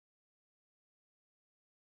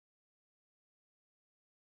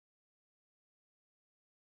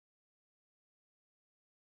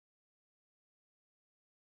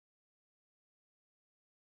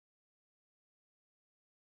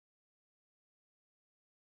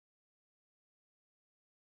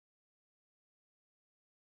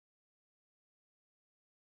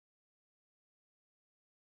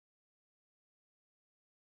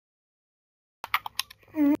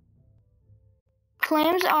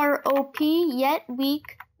clams are OP yet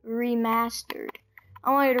weak remastered.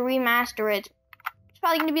 I wanted to remaster it. It's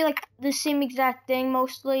probably gonna be like the same exact thing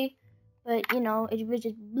mostly, but you know, it was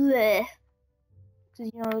just bleh. Cause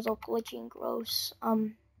you know it was all glitchy and gross.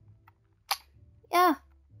 Yeah.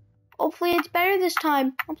 Hopefully it's better this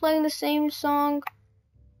time. I'm playing the same song.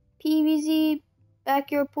 PVZ,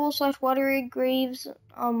 backyard pool / watery graves.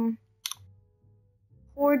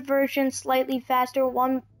 Horde version, slightly faster,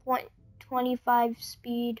 1.25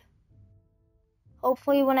 speed.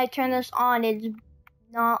 Hopefully when I turn this on, it's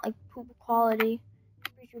not like poop quality.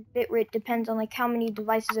 Pretty sure bitrate depends on like how many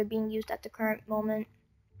devices are being used at the current moment.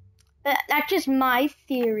 But that's just my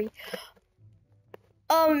theory.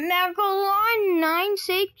 Megalon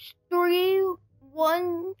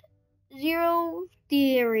 96310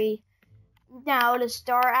 theory. Now to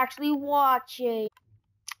start actually watching.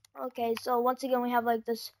 Okay, so once again we have like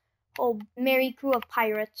this whole merry crew of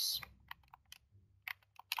pirates.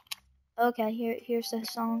 Okay, here's the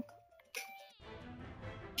song.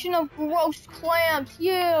 Of gross clams,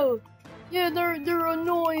 yeah, they're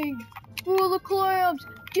annoying. Screw the clams,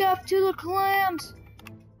 death to the clams.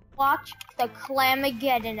 Watch the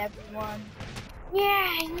Clamageddon, everyone.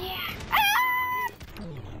 Yeah. Ah!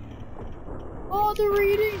 Oh, they're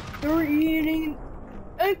eating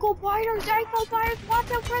ankle biters.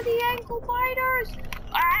 Watch out for the ankle biters.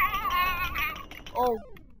 Ah!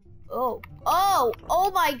 Oh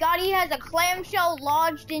my God, he has a clamshell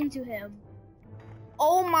lodged into him.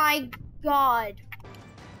 Oh my God.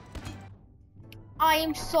 I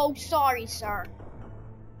am so sorry, sir.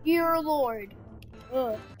 Dear Lord.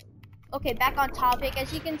 Ugh. Okay, back on topic.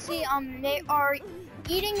 As you can see, they are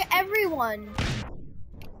eating everyone.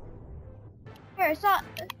 Here, so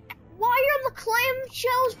why are the clam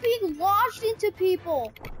shells being lodged into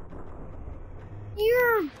people?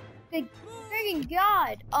 Dear the friggin'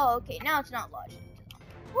 God. Oh, okay, now it's not lodged into them.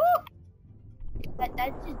 Woo! That's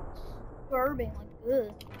just disturbing, like,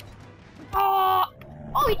 ugh. Oh,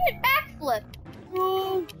 he did backflip.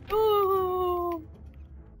 Oh.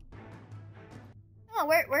 Oh,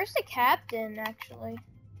 where's the captain, actually?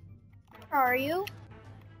 Where are you?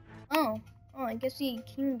 Oh, I guess he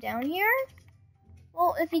came down here?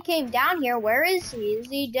 Well, if he came down here, where is he? Is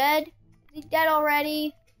he dead? Is he dead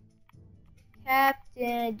already?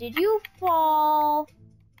 Captain, did you fall?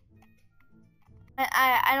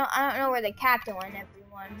 I don't know where the captain went,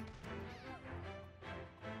 everyone.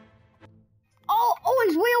 Oh,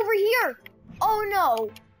 he's way over here! Oh no,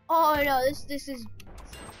 this is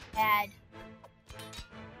bad.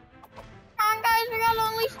 Come on, guys, we gotta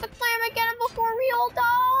unleash the Clamageddon before we all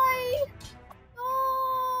die!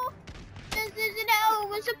 Oh, this isn't how it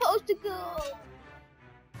was supposed to go!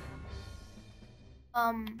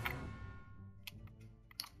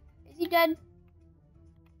 Is he dead?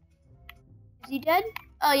 Is he dead?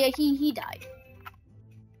 Oh yeah, he died.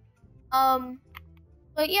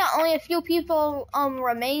 But yeah, only a few people,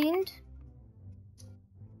 remained.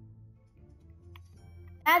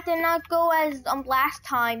 That did not go as last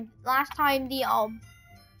time. Last time the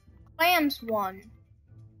clams won.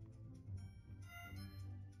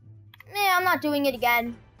 Yeah, I'm not doing it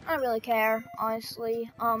again. I don't really care,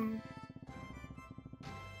 honestly.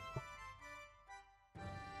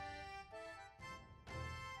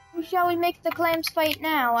 Who shall we make the clams fight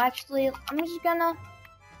now? Actually, I'm just gonna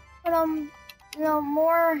put you know,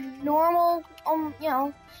 more normal you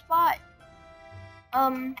know, spot.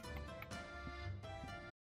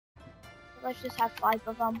 Let's just have 5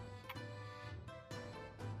 of them.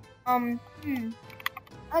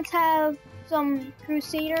 Let's have some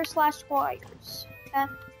Crusader / Squires. Okay?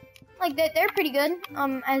 Like they're pretty good.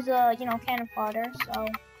 As a you know, cannon fodder. So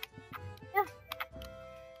yeah.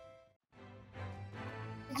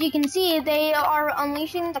 As you can see, they are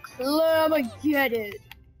unleashing the Clamageddon,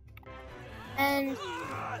 and you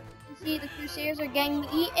can see the Crusaders are getting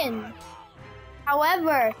eaten.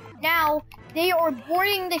 However, now they are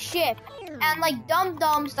boarding the ship, and like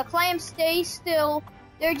dum-dums, the clams stay still.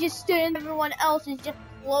 They're just sitting. Everyone else is just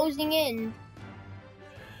closing in.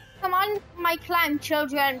 Come on, my clam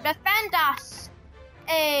children, defend us!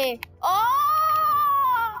 Hey,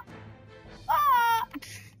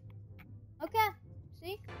 Okay,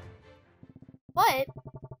 see? But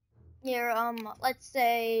here, let's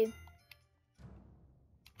say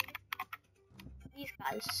these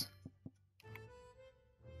guys.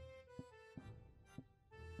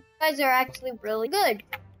 Guys are actually really good.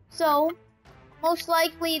 So most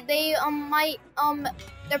likely they might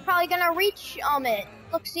they're probably gonna reach it.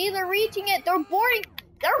 Look, see, they're reaching it. They're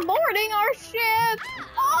boarding our ship.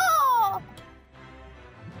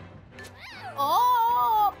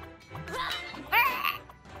 Oh!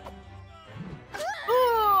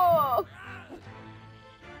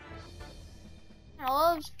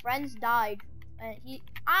 friends died. And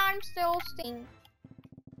I'm still staying.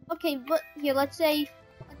 Okay, but here, let's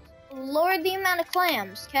lower the amount of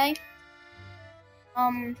clams, okay?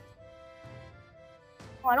 Oh,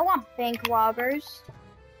 I don't want bank robbers.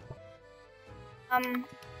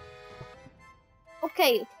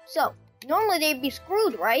 Okay, so normally they'd be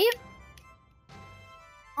screwed, right?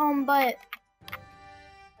 But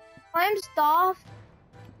clams off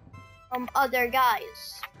other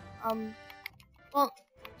guys. Well,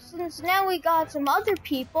 since now we got some other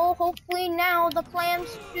people, hopefully now the clams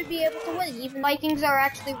should be able to win. Even Vikings are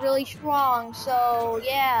actually really strong, so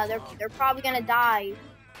yeah, they're probably gonna die.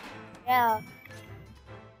 Yeah.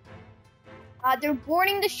 They're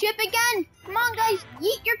boarding the ship again. Come on, guys,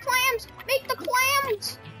 yeet your clams. Make the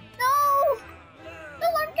clams. No.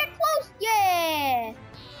 Don't let them get close. Yeah.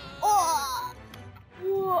 Oh.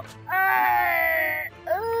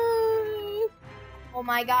 Oh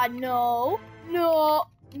my God, no. No.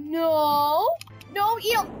 No. No,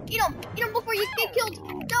 eat them before you get killed.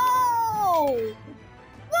 No.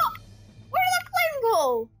 Look, where did that clam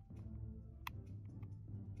go?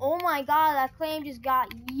 Oh my God, that clam just got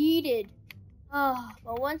yeeted.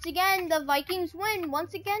 But once again, the Vikings win.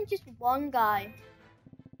 Once again, just one guy.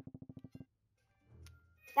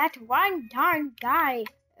 That one darn guy.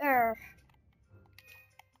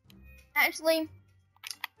 Actually,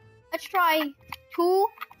 let's try 2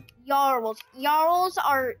 Jarls. Jarls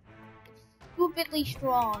are stupidly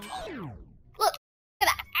strong. Look at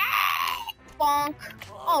that. Ah, bonk.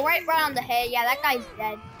 Oh, right on the head. Yeah, that guy's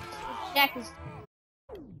dead. His neck is...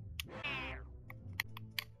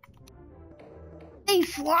 They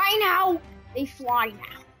fly now. They fly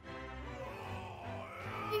now.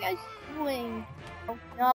 What are you guys doing? Oh,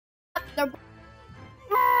 no. They're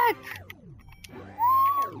back.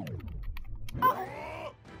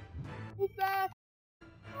 Move back.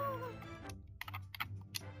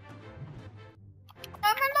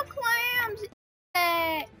 I'm in the clams.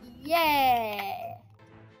 Yeah.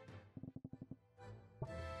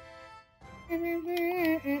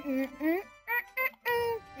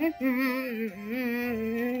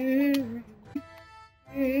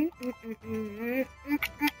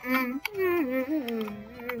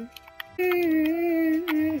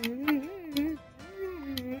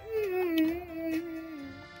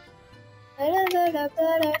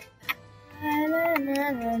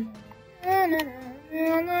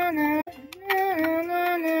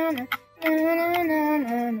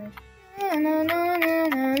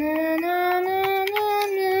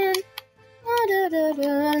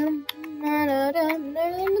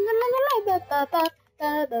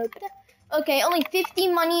 Okay, only 50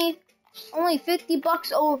 money, only 50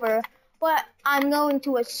 bucks over, but I'm going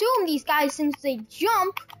to assume these guys, since they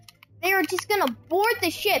jump, they are just gonna board the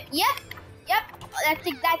ship. Yep, that's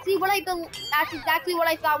exactly what I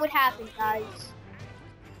thought would happen, guys.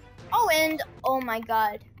 Oh, and oh my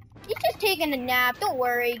God, he's just taking a nap. Don't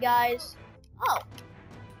worry, guys.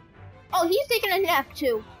 Oh, he's taking a nap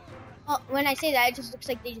too. Well, when I say that, it just looks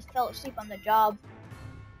like they just fell asleep on the job.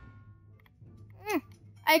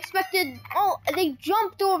 I expected, they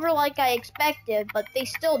jumped over like I expected, but they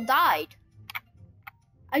still died.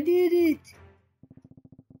 I did it.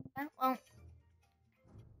 Well,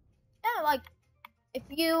 yeah, like, if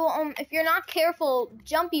you're not careful,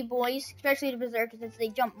 jumpy boys, especially the berserkers, since they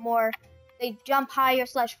jump higher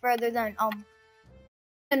 / further than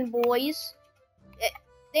boys,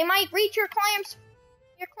 they might reach your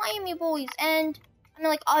clammy boys, and I mean,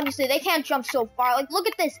 like, obviously they can't jump so far. Like, look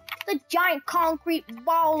at this, the giant concrete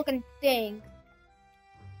ball looking thing.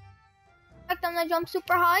 Expect them to jump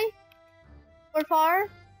super high or far?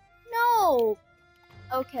 No.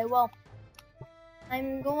 Okay, well,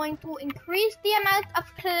 I'm going to increase the amount of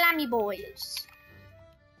clammy boys.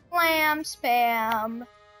 Clam spam.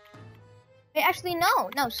 Wait, actually, no,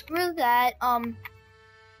 screw that.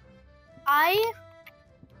 I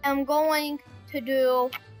am going to do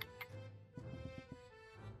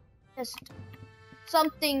just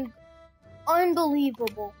something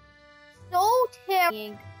unbelievable. So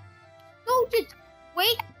terrifying. So just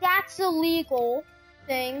wait, that's illegal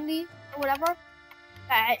thing or whatever.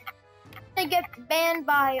 That they get banned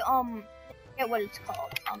by I forget what it's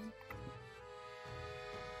called.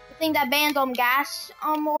 The thing that bans gas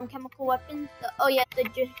or chemical weapons. The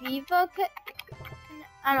Geneva.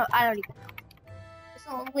 I don't even know. It's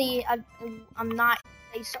only I'm not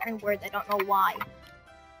a certain words. I don't know why.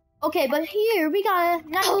 Okay, but here we got a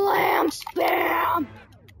clam spam.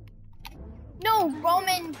 No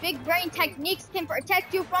Roman big brain techniques can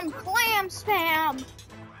protect you from clam spam.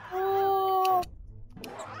 Oh.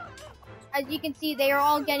 As you can see, they are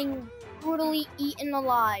all getting brutally eaten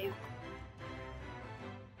alive.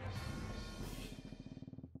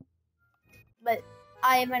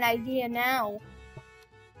 I have an idea now.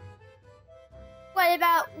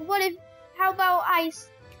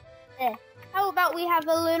 How about we have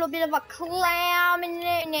a little bit of a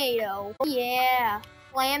clam-nado? Yeah,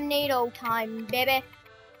 clam-nado time, baby.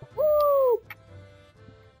 Woo!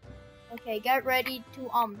 Okay, get ready to,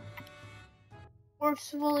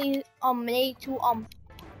 forcefully, need to,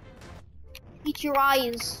 eat your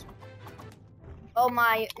eyes. Oh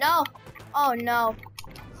my, no! Oh no.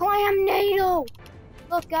 Clam-nado!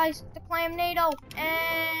 Look guys, the clam-nado!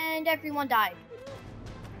 And everyone died.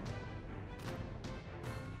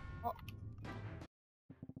 Oh.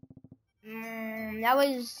 That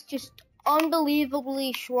was just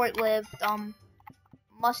unbelievably short-lived.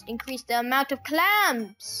 Must increase the amount of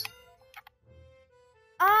clams.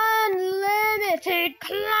 Unlimited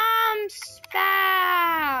clam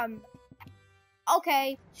spam!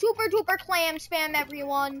 Okay, super duper clam spam,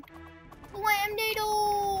 everyone.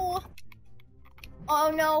 Clam-nado!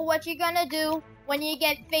 Oh no, what you gonna do when you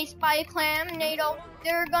get faced by a clam-nado?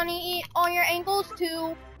 They're gonna eat all your ankles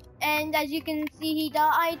too. And as you can see, he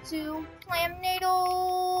died too.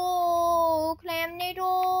 Clam-nado!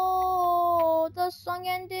 Clam-nado! The song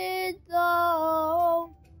ended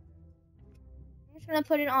though. I'm just gonna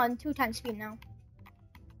put it on 2x speed now.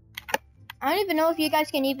 I don't even know if you guys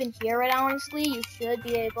can even hear it, honestly. You should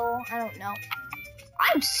be able. I don't know.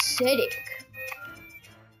 I'm acidic.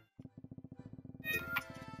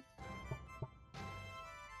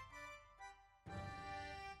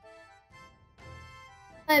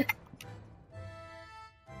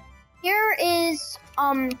 Here is,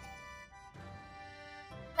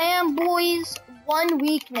 Fanboy's one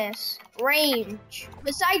weakness. Range.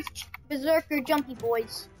 Besides Berserker Jumpy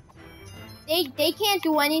Boys. They can't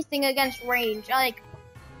do anything against range. Like,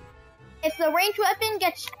 if the range weapon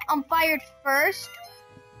gets fired first,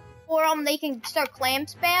 or they can start clam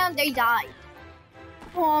spam, they die.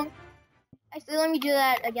 Wrong. Actually, let me do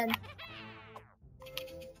that again.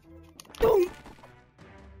 Boom.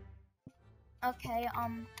 Okay,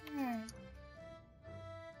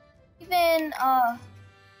 even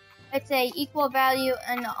let's say equal value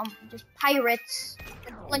and just pirates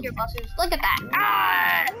and splinter buses. Look at that.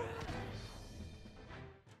 Ah!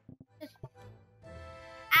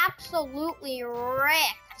 Absolutely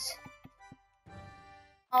wrecked.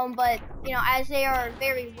 But you know, as they are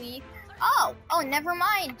very weak. Oh, never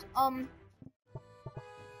mind.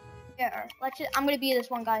 Here, I'm gonna be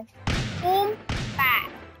this one guy. Boom,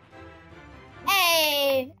 back.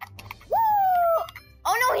 Hey, woo!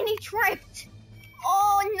 Oh no, he tripped.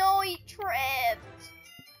 Oh no, he tripped.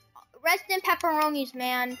 Rest in pepperonis,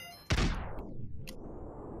 man.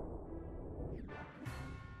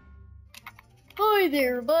 Hi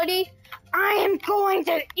there, buddy. I am going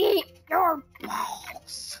to eat your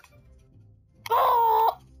balls.